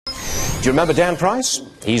Do you remember Dan Price?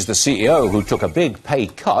 He's the CEO who took a big pay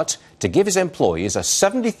cut to give his employees a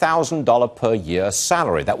 $70,000 per year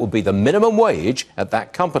salary. That would be the minimum wage at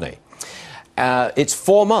that company. It's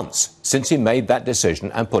 4 months since he made that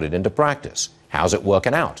decision and put it into practice. How's it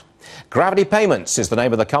working out? Gravity Payments is the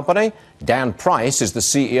name of the company. Dan Price is the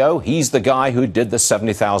CEO. He's the guy who did the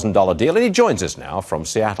 $70,000 deal, and he joins us now from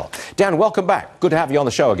Seattle. Dan, welcome back. Good to have you on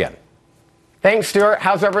the show again. Thanks, Stuart.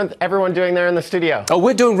 How's everyone doing there in the studio? Oh,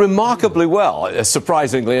 we're doing remarkably well,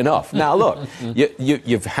 surprisingly enough. Now, look,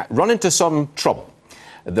 you've run into some trouble.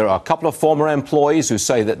 There are a couple of former employees who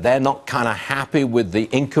say that they're not kind of happy with the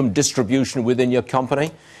income distribution within your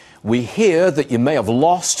company. We hear that you may have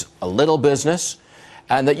lost a little business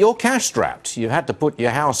and that you're cash-strapped. You had to put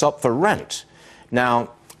your house up for rent.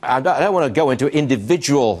 Now, I don't want to go into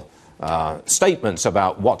individual statements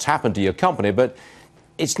about what's happened to your company, but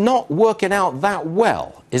it's not working out that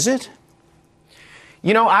well, is it?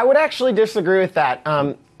 You know, I would actually disagree with that.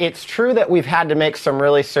 It's true that we've had to make some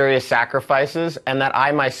really serious sacrifices and that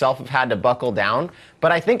I myself have had to buckle down,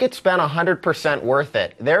 but I think it's been 100% worth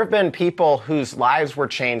it. There have been people whose lives were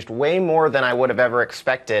changed way more than I would have ever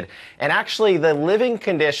expected. And actually, the living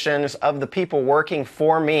conditions of the people working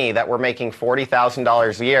for me that were making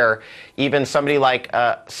 $40,000 a year, even somebody like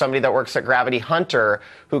somebody that works at Gravity, Hunter,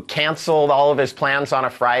 who canceled all of his plans on a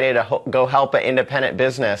Friday to go help an independent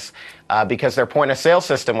business because their point-of-sale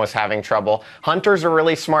system was having trouble. Hunter's a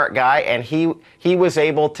really smart guy, and he was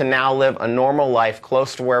able to now live a normal life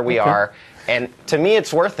close to where we are. And to me,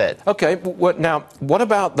 it's worth it. Okay, now, what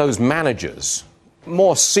about those managers,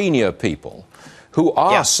 more senior people, who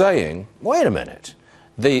are saying, wait a minute,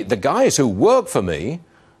 the guys who work for me,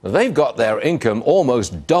 they've got their income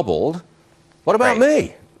almost doubled. What about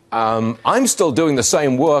me? I'm still doing the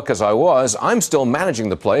same work as I was. I'm still managing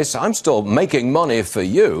the place. I'm still making money for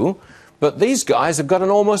you. But these guys have got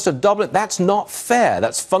almost a double. That's not fair.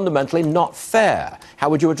 That's fundamentally not fair. How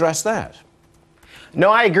would you address that? No,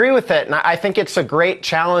 I agree with it, and I think it's a great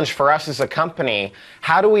challenge for us as a company.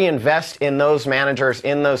 How do we invest in those managers,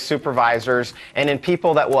 in those supervisors, and in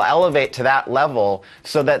people that will elevate to that level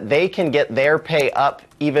so that they can get their pay up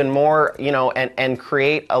even more, you know, and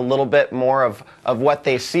create a little bit more of what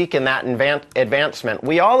they seek in that advancement?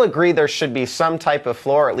 We all agree there should be some type of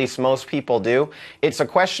floor, at least most people do. It's a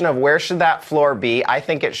question of where should that floor be. I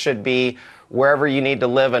think it should be wherever you need to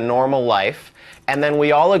live a normal life. And then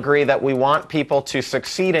we all agree that we want people to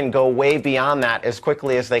succeed and go way beyond that as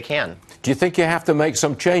quickly as they can. Do you think you have to make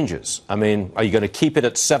some changes? I mean, are you going to keep it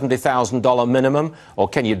at $70,000 minimum, or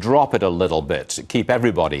can you drop it a little bit to keep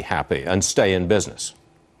everybody happy and stay in business?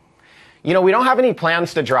 You know, we don't have any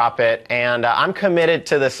plans to drop it, and I'm committed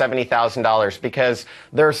to the $70,000 because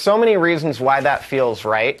there are so many reasons why that feels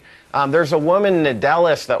right. There's a woman,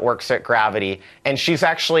 Nadelis, that works at Gravity, and she's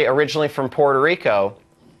actually originally from Puerto Rico.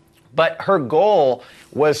 But her goal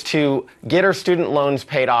was to get her student loans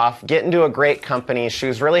paid off, get into a great company. She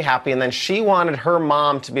was really happy, and then she wanted her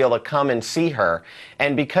mom to be able to come and see her.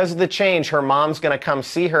 And because of the change, her mom's going to come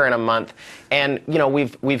see her in a month. And, you know,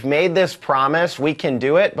 we've made this promise. We can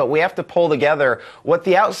do it, but we have to pull together. What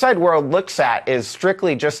the outside world looks at is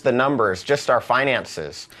strictly just the numbers, just our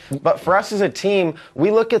finances. But for us as a team,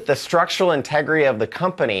 we look at the structural integrity of the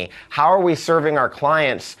company. How are we serving our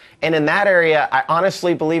clients? And in that area, I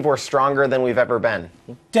honestly believe we're stronger than we've ever been.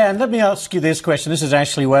 Dan, let me ask you this question. This is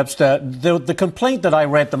Ashley Webster. The complaint that I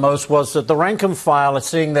read the most was that the rank and file are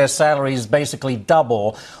seeing their salaries basically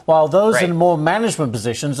double, while those in more management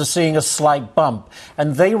positions are seeing a slight bump.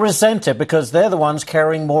 And they resent it because they're the ones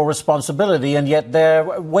carrying more responsibility, and yet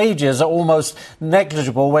their wages are almost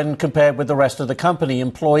negligible when compared with the rest of the company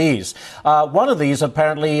employees. One of these,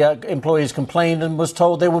 apparently, employees complained and was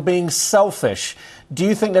told they were being selfish. Do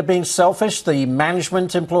you think they're being selfish, the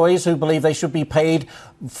management employees who believe they should be paid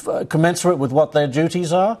commensurate with what their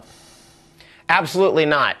duties are? Absolutely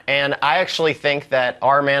not. And I actually think that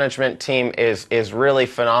our management team is really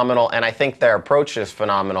phenomenal, and I think their approach is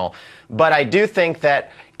phenomenal. But I do think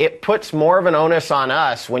that it puts more of an onus on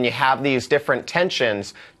us when you have these different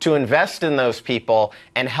tensions to invest in those people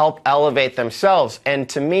and help elevate themselves. And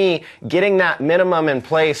to me, getting that minimum in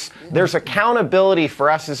place, there's accountability for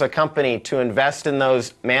us as a company to invest in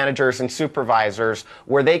those managers and supervisors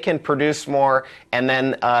where they can produce more, and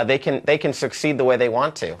then they can succeed the way they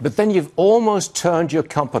want to. But then you've almost turned your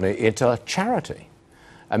company into a charity.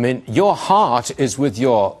 I mean, your heart is with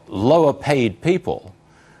your lower paid people,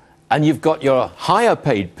 and you've got your higher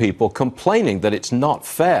paid people complaining that it's not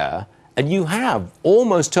fair, and you have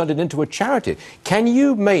almost turned it into a charity. Can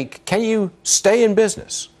you stay in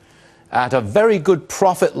business at a very good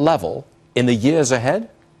profit level in the years ahead?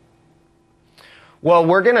 Well,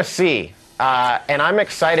 we're going to see. And I'm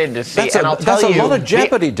excited to see. And I'll tell you, that's a lot of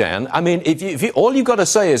jeopardy, Dan. I mean, if you all you've got to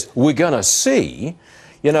say is, we're going to see,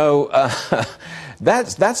 you know,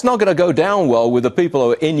 that's not going to go down well with the people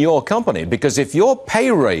who are in your company. Because if your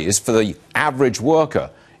pay raise for the average worker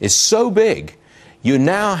is so big, you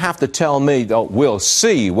now have to tell me that we'll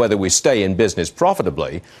see whether we stay in business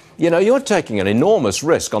profitably. You know, you're taking an enormous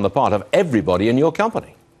risk on the part of everybody in your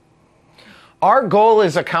company. Our goal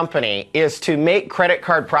as a company is to make credit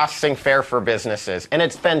card processing fair for businesses. And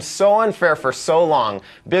it's been so unfair for so long.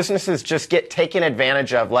 Businesses just get taken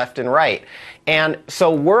advantage of left and right. And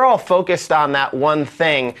so we're all focused on that one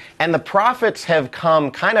thing. And the profits have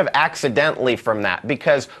come kind of accidentally from that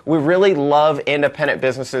because we really love independent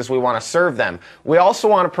businesses. We want to serve them. We also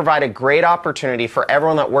want to provide a great opportunity for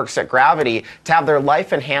everyone that works at Gravity to have their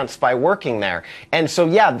life enhanced by working there. And so,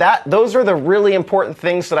 yeah, those are the really important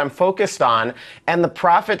things that I'm focused on. And the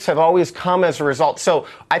profits have always come as a result. So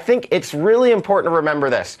I think it's really important to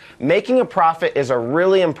remember this. Making a profit is a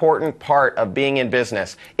really important part of being in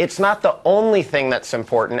business. It's not the only thing that's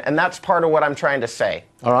important, and that's part of what I'm trying to say.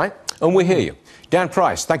 All right, and we hear you. Dan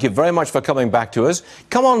Price, thank you very much for coming back to us.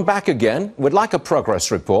 Come on back again. We'd like a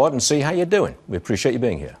progress report and see how you're doing. We appreciate you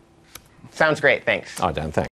being here. Sounds great. Thanks. All right, Dan, thanks.